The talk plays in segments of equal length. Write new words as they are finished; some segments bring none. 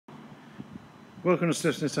Welcome to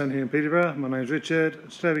Smith's Nissan here in Peterborough. My name is Richard.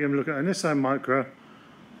 Today we're going to look at a Nissan Micra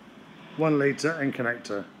 1 litre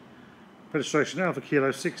N-Connecta. Registration Alpha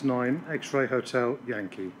Kilo 69 X-Ray Hotel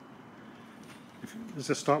Yankee. Let's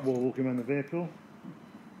just start walking around the vehicle.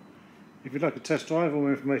 If you'd like a test drive or more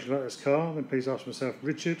information about this car, then please ask myself,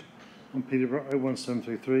 Richard, on Peterborough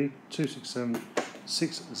 01733 267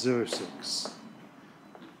 606.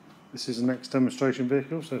 This is the next demonstration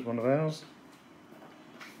vehicle, so it's one of ours.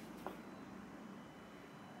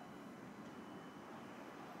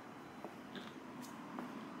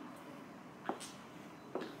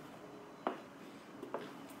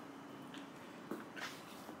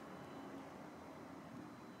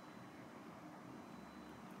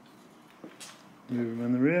 Moving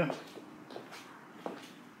in the rear.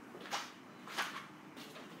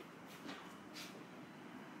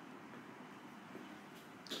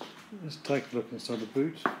 Let's take a look inside the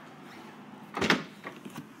boot.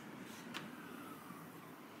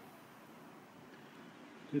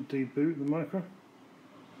 Good deep boot, the Micra.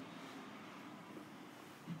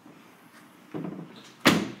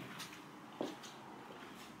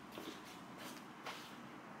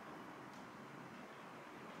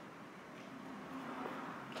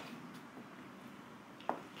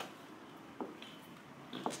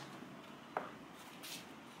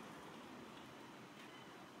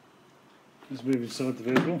 Let's move inside the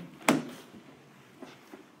vehicle.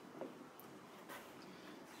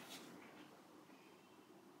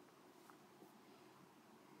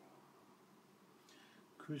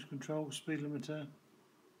 Cruise control, speed limiter,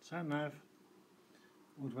 sat nav,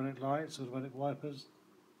 automatic lights, automatic wipers.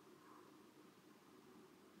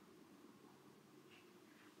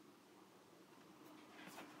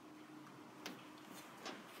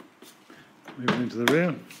 Moving into the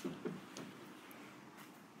rear.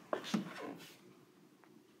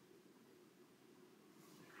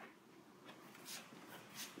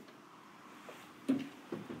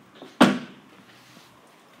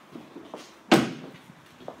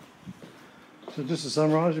 So just to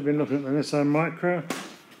summarise, we've been looking at the Nissan Micra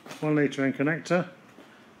 1 litre N-Connecta.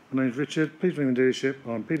 My name is Richard. Please ring the dealership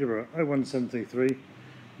on Peterborough 01733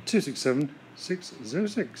 267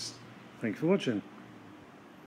 606. Thank you for watching.